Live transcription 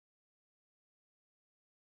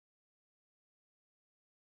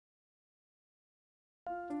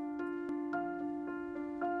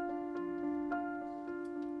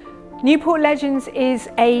Newport Legends is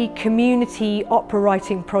a community opera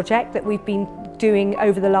writing project that we've been doing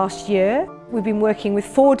over the last year. We've been working with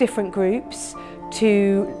 4 different groups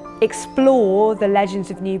to explore the legends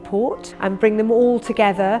of Newport and bring them all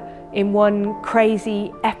together in one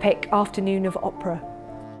crazy, epic afternoon of opera.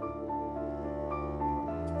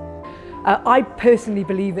 I personally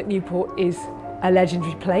believe that Newport is a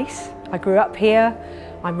legendary place. I grew up here,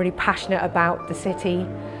 I'm really passionate about the city.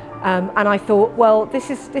 And I thought, well,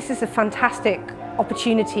 this is a fantastic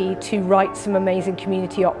opportunity to write some amazing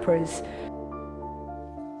community operas.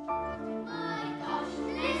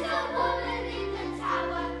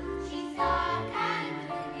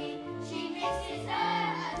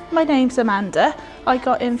 My name's Amanda. I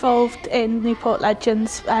got involved in Newport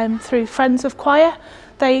Legends through Friends of Choir.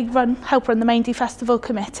 They help run the Maindee Festival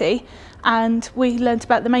Committee, and we learnt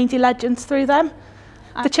about the Maindee Legends through them.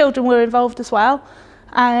 The children were involved as well.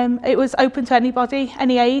 It was open to anybody,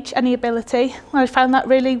 any age, any ability. I found that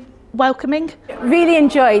really welcoming. Really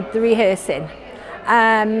enjoyed the rehearsing.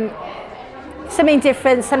 Something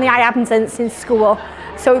different, something I hadn't done since school.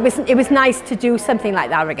 So it was nice to do something like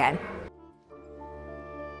that again.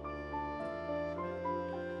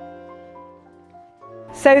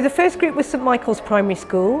 So the first group was St Michael's Primary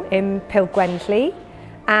School in Pilgwenley,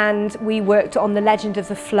 and we worked on the legend of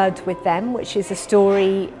the flood with them, which is a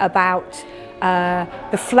story about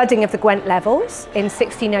the flooding of the Gwent levels in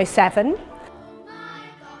 1607.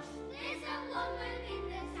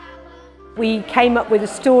 We came up with a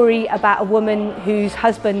story about a woman whose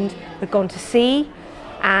husband had gone to sea,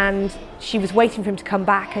 and she was waiting for him to come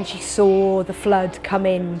back, and she saw the flood come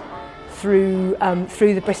in through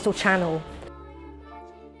the Bristol Channel.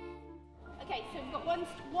 Okay, so we've got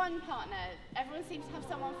one partner. Everyone seems to have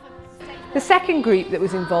someone for the stage. The second group that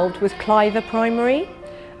was involved was Cliver Primary.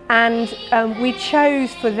 And we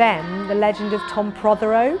chose for them the legend of Tom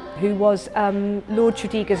Prothero, who was Lord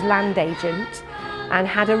Tredegar's land agent and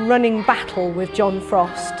had a running battle with John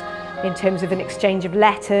Frost in terms of an exchange of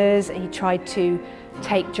letters. He tried to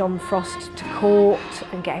take John Frost to court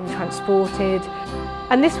and get him transported.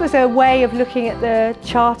 And this was a way of looking at the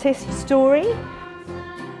Chartist story.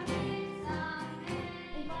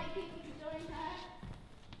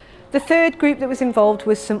 The third group that was involved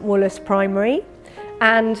was St Woolas Primary.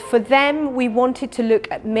 And for them, we wanted to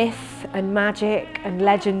look at myth and magic and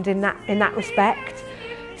legend in that respect.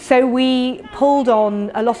 So we pulled on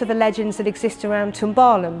a lot of the legends that exist around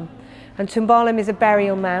Tumbalum. And Tumbalum is a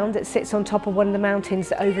burial mound that sits on top of one of the mountains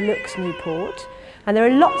that overlooks Newport. And there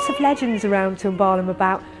are lots of legends around Tumbalum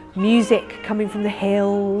about music coming from the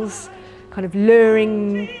hills, kind of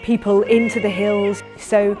luring people into the hills.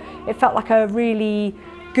 So it felt like a really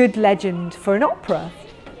good legend for an opera.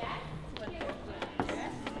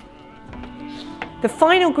 The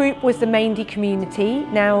final group was the Maindee community.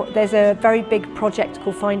 Now, there's a very big project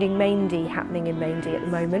called Finding Maindee happening in Maindee at the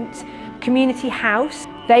moment. Community House,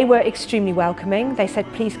 they were extremely welcoming. They said,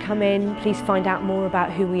 please come in, please find out more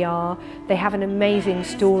about who we are. They have an amazing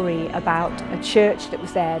story about a church that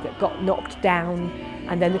was there that got knocked down,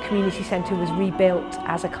 and then the community centre was rebuilt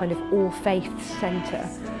as a kind of all-faiths centre.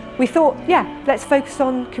 We thought, yeah, let's focus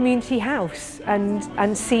on Community House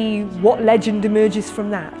and see what legend emerges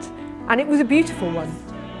from that. And it was a beautiful one.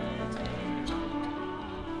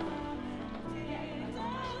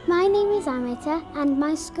 My name is Amrita and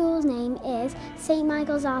my school's name is St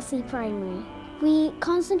Michael's RC Primary. We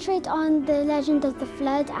concentrate on the legend of the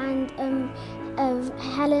flood and of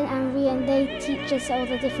Helen and Rhea, and they teach us all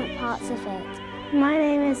the different parts of it. My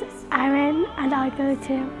name is Aaron and I go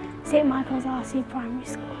to St Michael's RC Primary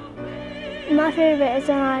School. My favourite is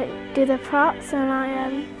when I do the props and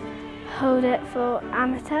I hold it for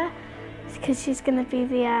Amrita, because she's going to be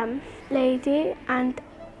the lady and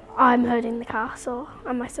I'm holding the castle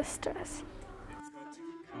and my sister is.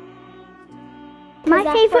 My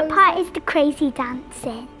favourite part is the crazy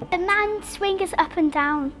dancing. The man swings up and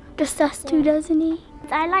down. Just us two, doesn't he?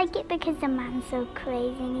 I like it because the man's so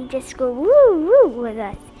crazy and he just goes woo woo with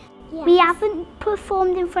us. Yes. We haven't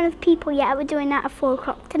performed in front of people yet. We're doing that at 4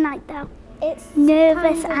 o'clock tonight though. It's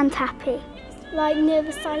nervous and happy. Like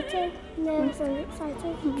nervous excited, nervous and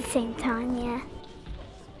excited. At the same time, yeah.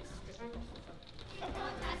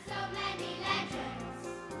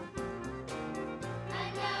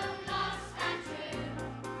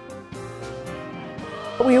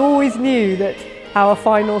 We always knew that our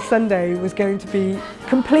final Sunday was going to be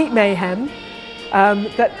complete mayhem,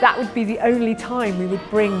 that would be the only time we would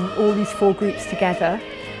bring all these 4 groups together.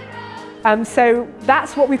 So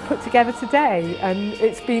that's what we've put together today, and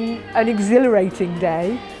it's been an exhilarating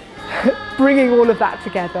day. bringing all of that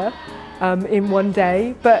together in one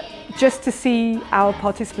day, but just to see our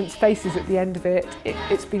participants' faces at the end of it,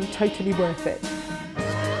 it's been totally worth it.